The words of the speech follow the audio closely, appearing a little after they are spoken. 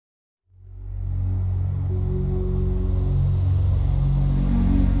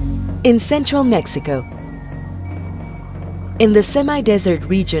In central Mexico, in the semi-desert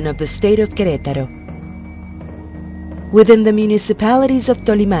region of the state of Querétaro, within the municipalities of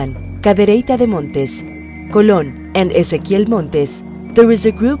Tolimán, Cadereyta de Montes, Colón, and Ezequiel Montes, there is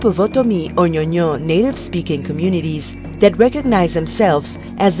a group of Otomí or Ñoño native-speaking communities that recognize themselves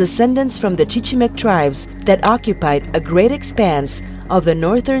as descendants from the Chichimec tribes that occupied a great expanse of the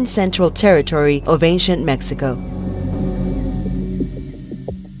northern central territory of ancient Mexico.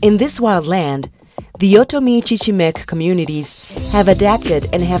 In this wild land, the Otomí-Chichimec communities have adapted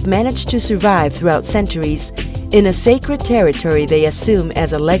and have managed to survive throughout centuries in a sacred territory they assume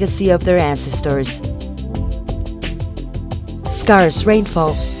as a legacy of their ancestors. Scarce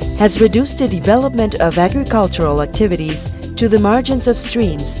rainfall has reduced the development of agricultural activities to the margins of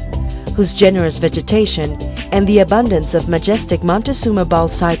streams, whose generous vegetation and the abundance of majestic Montezuma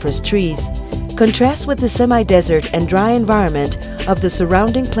bald cypress trees contrast with the semi-desert and dry environment of the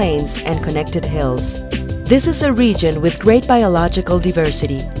surrounding plains and connected hills. This is a region with great biological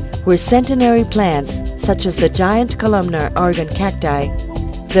diversity, where centenary plants such as the giant columnar organ cacti,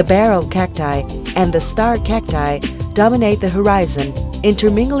 the barrel cacti, and the star cacti dominate the horizon,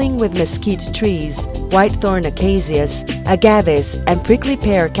 intermingling with mesquite trees, white thorn acacias, agaves, and prickly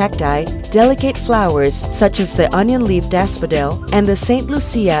pear cacti, delicate flowers such as the onion-leaved asphodel and the St.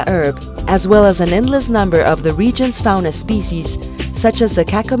 Lucia herb, as well as an endless number of the region's fauna species such as the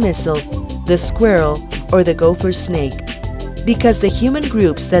cacomissel, the squirrel, or the gopher snake. Because the human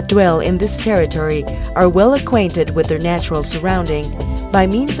groups that dwell in this territory are well acquainted with their natural surrounding, by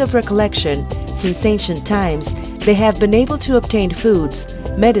means of recollection, since ancient times, they have been able to obtain foods,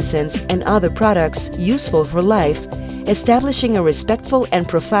 medicines, and other products useful for life, establishing a respectful and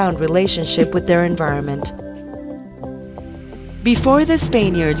profound relationship with their environment. Before the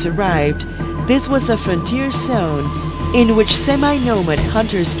Spaniards arrived, this was a frontier zone in which semi-nomad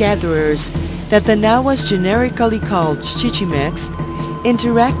hunters-gatherers that the now was generically called Chichimecs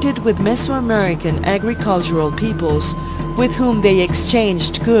interacted with Mesoamerican agricultural peoples with whom they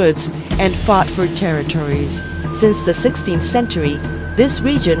exchanged goods and fought for territories. Since the 16th century, this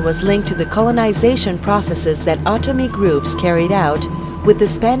region was linked to the colonization processes that Otomí groups carried out with the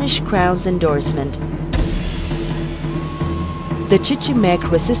Spanish crown's endorsement. The Chichimec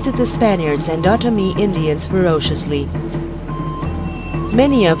resisted the Spaniards and Otomí Indians ferociously.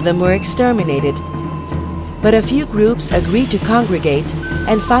 Many of them were exterminated, but a few groups agreed to congregate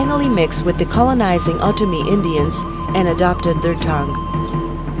and finally mix with the colonizing Otomí Indians and adopted their tongue.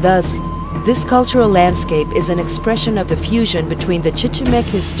 Thus, this cultural landscape is an expression of the fusion between the Chichimec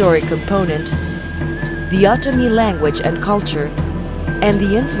historic component, the Otomí language and culture, and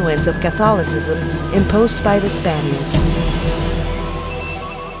the influence of Catholicism imposed by the Spaniards.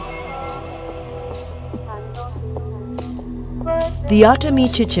 The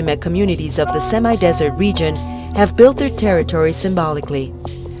Otomí-Chichimec communities of the semi-desert region have built their territory symbolically.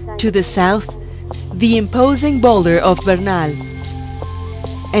 To the south, the imposing boulder of Bernal,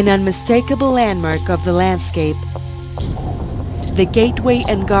 an unmistakable landmark of the landscape, the gateway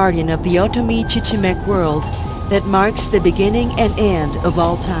and guardian of the Otomí-Chichimec world that marks the beginning and end of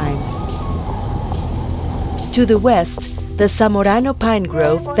all times. To the west, the Zamorano pine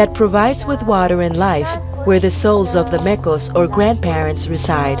grove that provides with water and life, where the souls of the Mecos or grandparents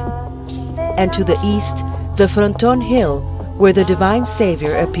reside. And to the east, the Frontón hill, where the divine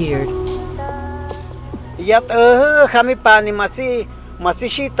Savior appeared. Year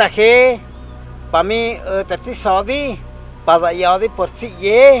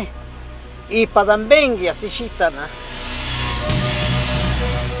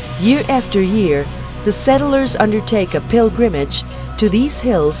after year, the settlers undertake a pilgrimage to these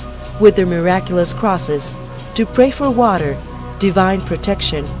hills with their miraculous crosses to pray for water, divine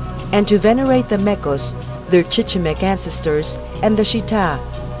protection, and to venerate the Mecos, their Chichimec ancestors, and the Shita,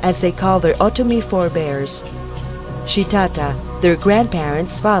 as they call their Otomí forebears. Shitata, their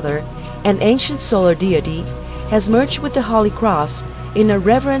grandparents' father, an ancient solar deity, has merged with the Holy Cross in a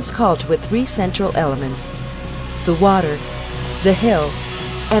reverence cult with three central elements: the water, the hill,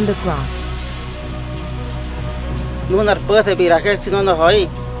 and the cross.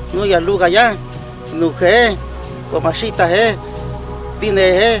 No ya luga ya no he comachita he dine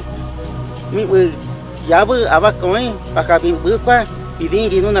he mi ya bu abacoin para que bu qua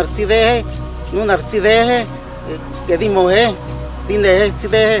pidingi no narcide que dimo he dine he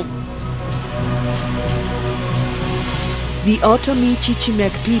cide. The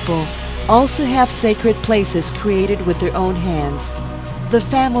Otomí-Chichimec people also have sacred places created with their own hands, the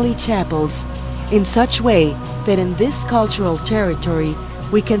family chapels, in such way that in this cultural territory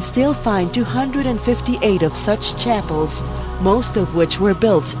we can still find 258 of such chapels most of which were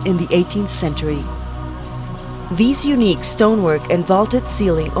built in the 18th century. These unique stonework and vaulted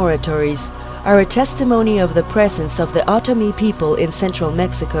ceiling oratories are a testimony of the presence of the Otomí people in central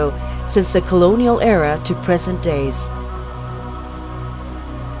Mexico since the colonial era to present days.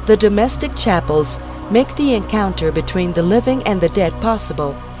 The domestic chapels make the encounter between the living and the dead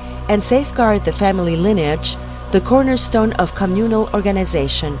possible and safeguard the family lineage, the cornerstone of communal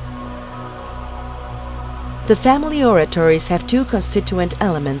organization. The family oratories have two constituent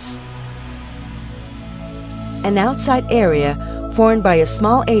elements: an outside area formed by a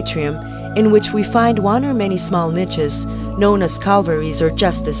small atrium in which we find one or many small niches known as calvaries or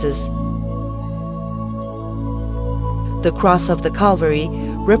justices. The cross of the Calvary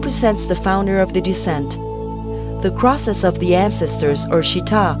represents the founder of the descent. The crosses of the ancestors or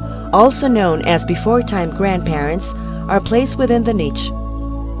shita, also known as before-time grandparents, are placed within the niche.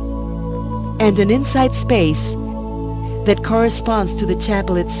 And an inside space that corresponds to the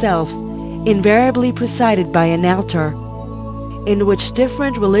chapel itself, invariably presided by an altar, in which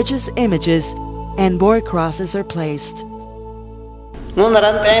different religious images and boar crosses are placed.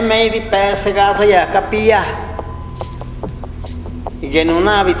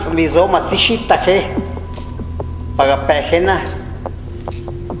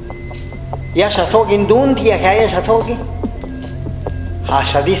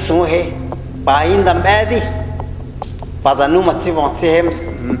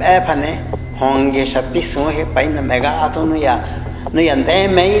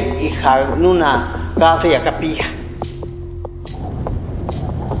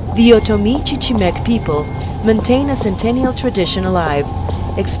 The Otomí-Chichimecas people maintain a centennial tradition alive,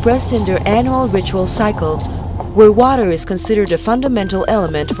 expressed in their annual ritual cycle, where water is considered a fundamental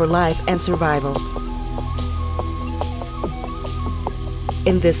element for life and survival.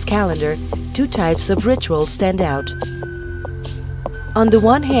 In this calendar, two types of rituals stand out. On the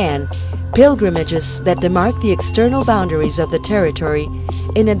one hand, pilgrimages that demark the external boundaries of the territory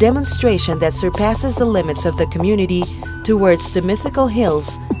in a demonstration that surpasses the limits of the community towards the mythical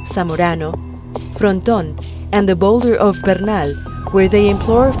hills Zamorano, Frontón, and the boulder of Bernal, where they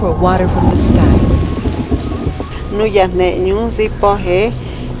implore for water from the sky.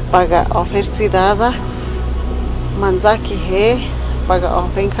 Paga ofercidada manzaki he paga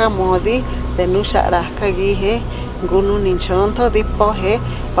ofenka modi denusha rahkagi he gunu ninchonto dipo he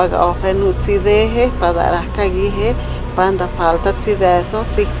paga ofenutide he pada rahkagi he panda falta cideso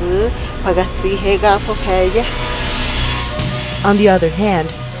cihu paga he gafo heye. On the other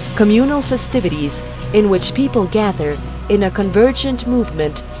hand, communal festivities in which people gather in a convergent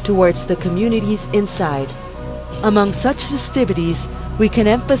movement towards the communities inside. Among such festivities, we can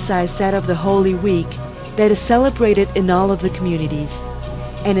emphasize that of the Holy Week that is celebrated in all of the communities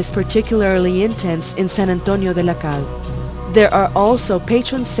and is particularly intense in San Antonio de la Cal. There are also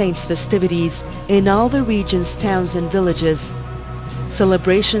patron saints festivities in all the region's towns and villages,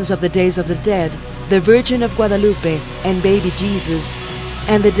 celebrations of the Days of the Dead, the Virgin of Guadalupe and Baby Jesus,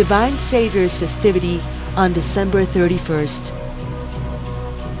 and the Divine Savior's festivity on December 31st.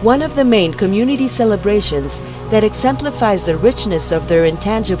 One of the main community celebrations that exemplifies the richness of their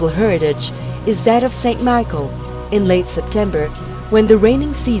intangible heritage is that of St. Michael in late September, when the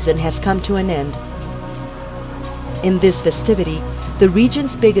raining season has come to an end. In this festivity, the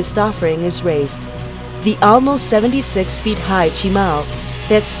region's biggest offering is raised, the almost 76 feet high chimal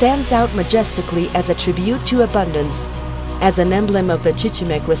that stands out majestically as a tribute to abundance, as an emblem of the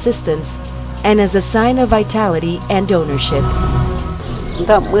Chichimec resistance, and as a sign of vitality and ownership.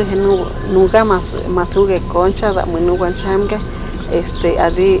 Nunca masuge concha da munugan chamge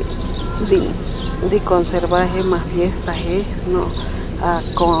adi di conservaje más fiesta he no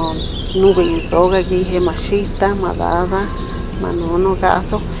con nube y soga guije machita madada manono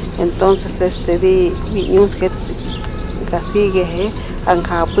gato entonces di viñun que sigue he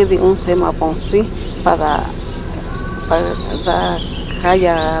ancapu di un tema ponsi para da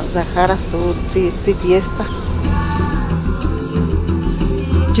haya dejar su fiesta.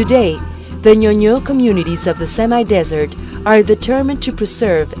 Today, the Ñoño communities of the semi-desert are determined to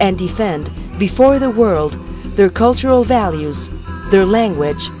preserve and defend before the world their cultural values, their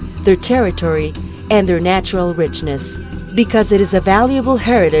language, their territory, and their natural richness, because it is a valuable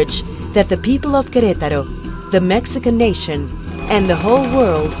heritage that the people of Querétaro, the Mexican nation, and the whole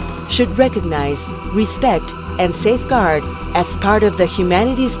world should recognize, respect, and safeguard as part of the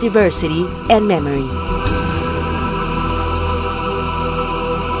humanity's diversity and memory.